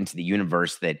out into the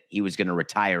universe that he was going to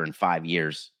retire in 5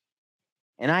 years.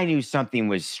 And I knew something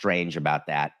was strange about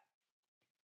that.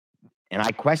 And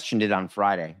I questioned it on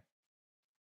Friday.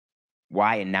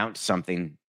 Why announce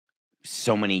something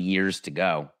so many years to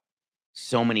go?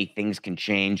 So many things can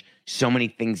change. So many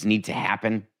things need to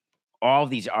happen. All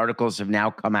these articles have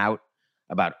now come out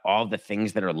about all the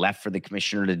things that are left for the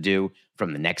commissioner to do,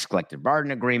 from the next collective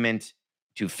bargaining agreement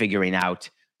to figuring out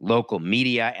local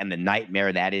media and the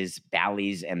nightmare that is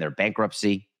Bally's and their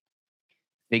bankruptcy,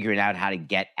 figuring out how to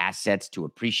get assets to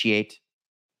appreciate,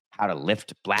 how to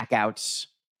lift blackouts,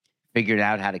 figuring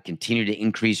out how to continue to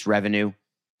increase revenue,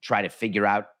 try to figure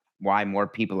out why more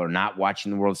people are not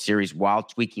watching the World Series while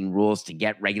tweaking rules to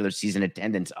get regular season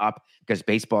attendance up, because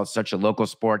baseball is such a local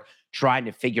sport, trying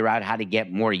to figure out how to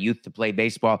get more youth to play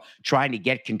baseball, trying to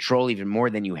get control even more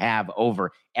than you have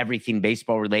over everything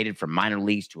baseball related, from minor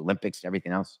leagues to Olympics to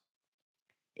everything else.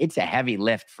 It's a heavy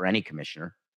lift for any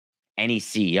commissioner, any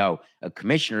CEO. A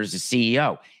commissioner is a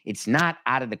CEO. It's not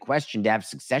out of the question to have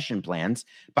succession plans.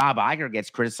 Bob Iger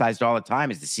gets criticized all the time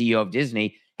as the CEO of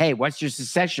Disney. Hey, what's your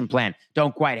succession plan?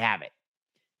 Don't quite have it.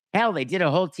 Hell, they did a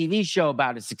whole TV show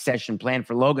about a succession plan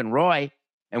for Logan Roy,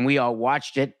 and we all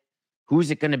watched it.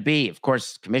 Who's it going to be? Of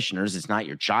course, commissioners, it's not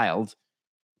your child,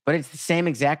 but it's the same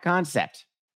exact concept.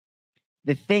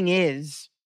 The thing is,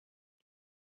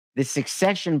 the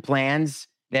succession plans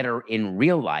that are in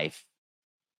real life,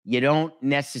 you don't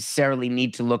necessarily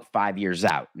need to look 5 years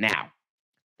out. Now,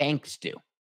 banks do.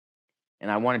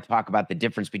 And I want to talk about the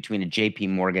difference between a JP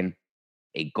Morgan,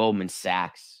 a Goldman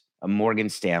Sachs, a Morgan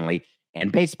Stanley, and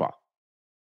baseball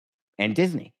and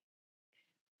Disney.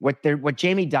 What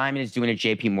Jamie Dimon is doing at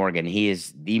JP Morgan, he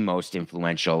is the most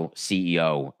influential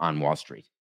CEO on Wall Street.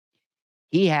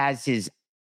 He has his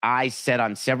eyes set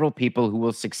on several people who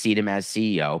will succeed him as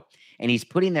CEO, and he's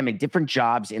putting them in different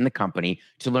jobs in the company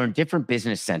to learn different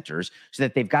business centers so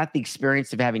that they've got the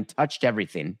experience of having touched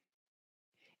everything.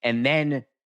 And then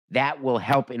that will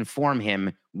help inform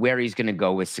him where he's going to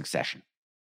go with succession.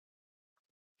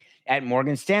 At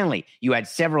Morgan Stanley, you had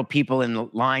several people in the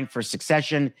line for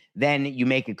succession. Then you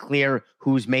make it clear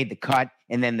who's made the cut,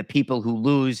 and then the people who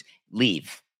lose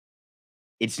leave.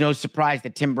 It's no surprise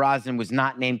that Tim Brosnan was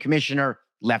not named commissioner,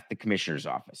 left the commissioner's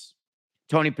office.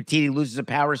 Tony Petitti loses a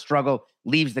power struggle,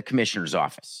 leaves the commissioner's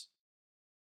office.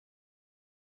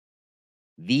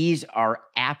 These are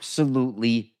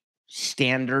absolutely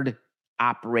standard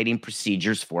operating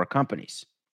procedures for companies.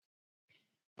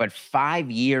 But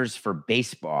 5 years for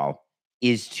baseball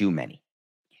is too many.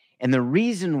 And the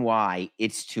reason why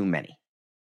it's too many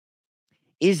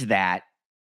is that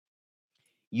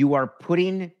you are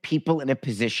putting people in a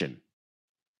position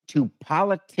to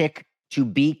politic to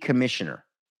be commissioner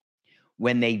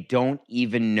when they don't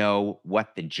even know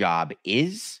what the job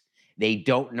is. They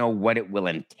don't know what it will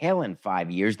entail in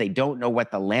 5 years. They don't know what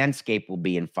the landscape will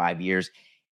be in 5 years.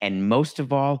 And most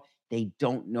of all, they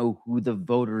don't know who the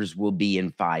voters will be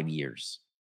in 5 years.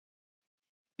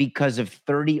 Because of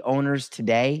 30 owners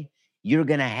today, you're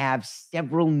going to have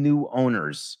several new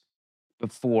owners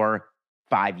before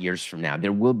 5 years from now.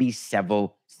 There will be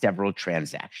several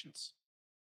transactions.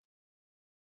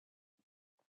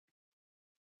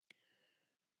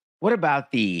 What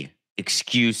about the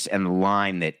excuse and the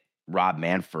line that Rob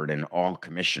Manfred and all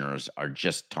commissioners are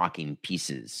just talking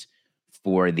pieces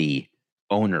for the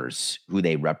owners who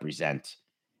they represent,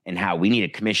 and how we need a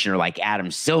commissioner like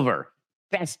Adam Silver,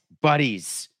 best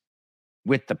buddies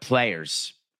with the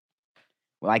players?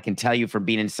 Well, I can tell you from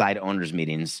being inside owners'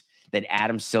 meetings that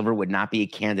Adam Silver would not be a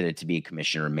candidate to be a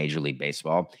commissioner in Major League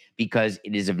Baseball, because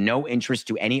it is of no interest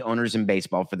to any owners in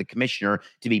baseball for the commissioner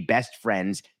to be best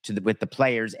friends with the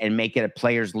players and make it a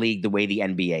players' league the way the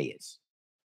NBA is.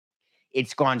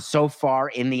 It's gone so far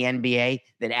in the NBA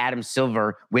that Adam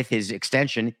Silver, with his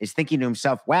extension, is thinking to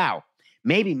himself, wow,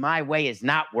 maybe my way is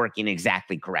not working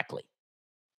exactly correctly.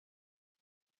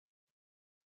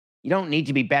 You don't need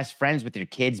to be best friends with your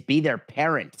kids. Be their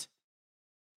parent.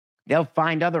 They'll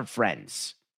find other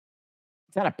friends.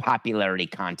 It's not a popularity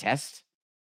contest.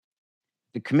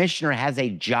 The commissioner has a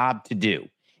job to do.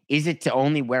 Is it to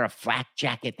only wear a flak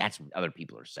jacket? That's what other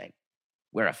people are saying.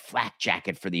 Wear a flak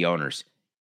jacket for the owners.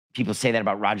 People say that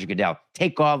about Roger Goodell.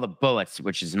 Take all the bullets,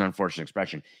 which is an unfortunate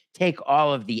expression. Take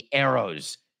all of the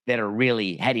arrows that are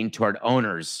really heading toward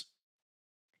owners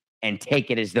and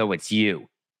take it as though it's you.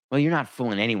 Well, you're not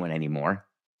fooling anyone anymore.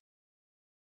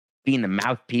 Being the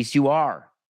mouthpiece, you are.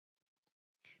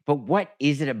 But what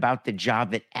is it about the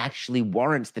job that actually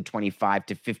warrants the 25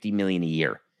 to 50 million a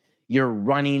year? You're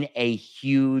running a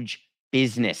huge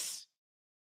business.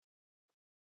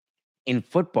 In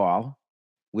football,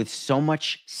 with so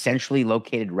much centrally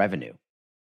located revenue,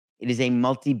 it is a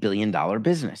multi-billion-dollar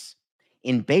business.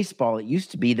 In baseball, it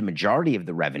used to be the majority of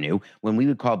the revenue when we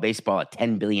would call baseball a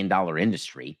 $10 billion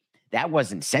industry. That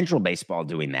wasn't Central Baseball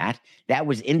doing that. That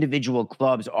was individual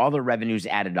clubs, all the revenues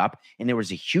added up, and there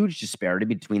was a huge disparity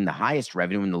between the highest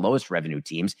revenue and the lowest revenue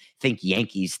teams. Think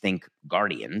Yankees, think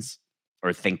Guardians,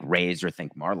 or think Rays, or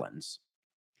think Marlins.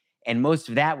 And most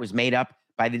of that was made up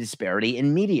by the disparity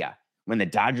in media. When the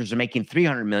Dodgers are making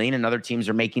 $300 million and other teams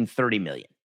are making $30 million.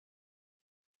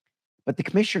 But the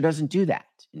commissioner doesn't do that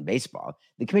in baseball.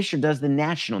 The commissioner does the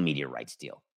national media rights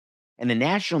deal. And the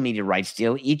national media rights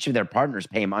deal, each of their partners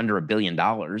pay them under $1 billion.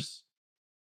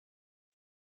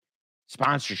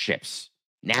 Sponsorships,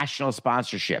 national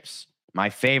sponsorships. My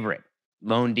favorite,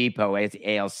 Loan Depot,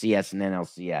 ALCS and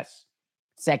NLCS.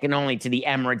 Second only to the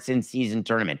Emirates in-season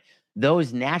tournament.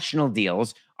 Those national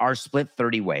deals are split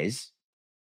 30 ways.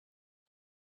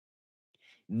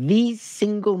 The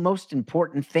single most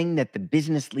important thing that the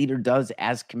business leader does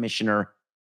as commissioner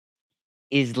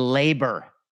is labor.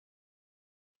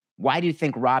 Why do you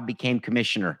think Rob became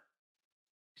commissioner?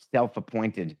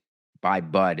 Self-appointed by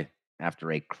Bud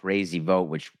after a crazy vote,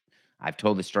 which I've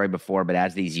told the story before, but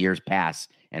as these years pass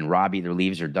and Rob either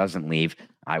leaves or doesn't leave,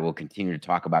 I will continue to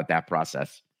talk about that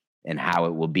process and how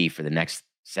it will be for the next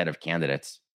set of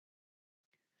candidates.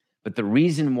 But the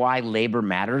reason why labor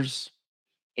matters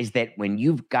is that when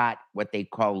you've got what they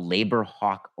call labor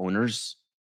hawk owners,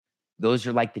 those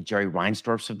are like the Jerry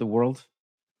Reinsdorfs of the world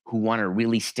who want to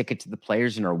really stick it to the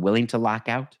players and are willing to lock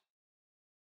out,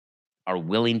 are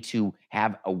willing to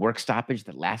have a work stoppage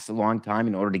that lasts a long time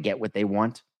in order to get what they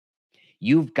want.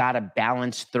 You've got to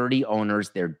balance 30 owners,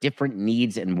 their different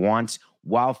needs and wants,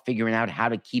 while figuring out how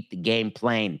to keep the game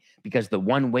playing. Because the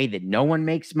one way that no one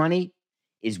makes money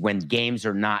is when games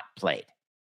are not played.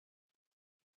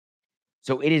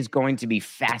 So it is going to be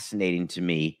fascinating to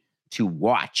me to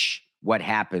watch what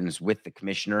happens with the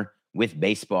commissioner, with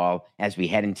baseball, as we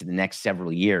head into the next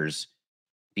several years,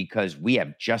 because we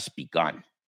have just begun.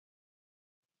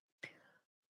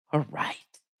 All right.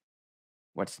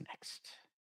 What's next?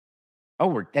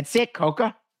 Oh, that's it,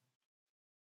 Coca.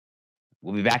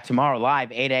 We'll be back tomorrow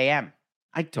live, 8 a.m.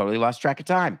 I totally lost track of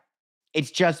time.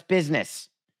 It's just business.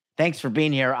 Thanks for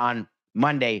being here on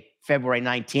Monday, February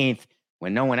 19th.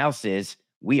 When no one else is,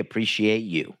 we appreciate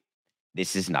you.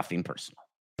 This is nothing personal.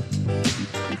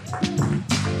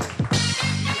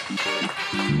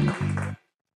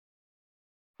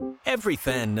 Every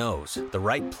fan knows the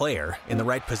right player in the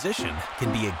right position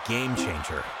can be a game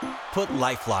changer. Put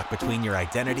LifeLock between your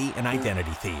identity and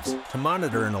identity thieves to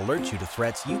monitor and alert you to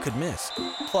threats you could miss.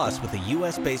 Plus, with a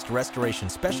U.S.-based restoration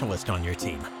specialist on your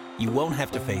team, you won't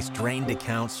have to face drained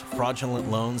accounts,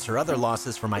 fraudulent loans, or other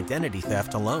losses from identity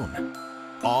theft alone.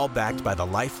 All backed by the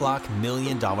LifeLock $1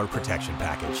 Million Protection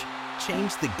Package.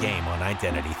 Change the game on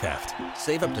identity theft.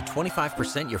 Save up to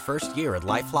 25% your first year at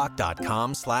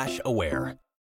LifeLock.com/aware.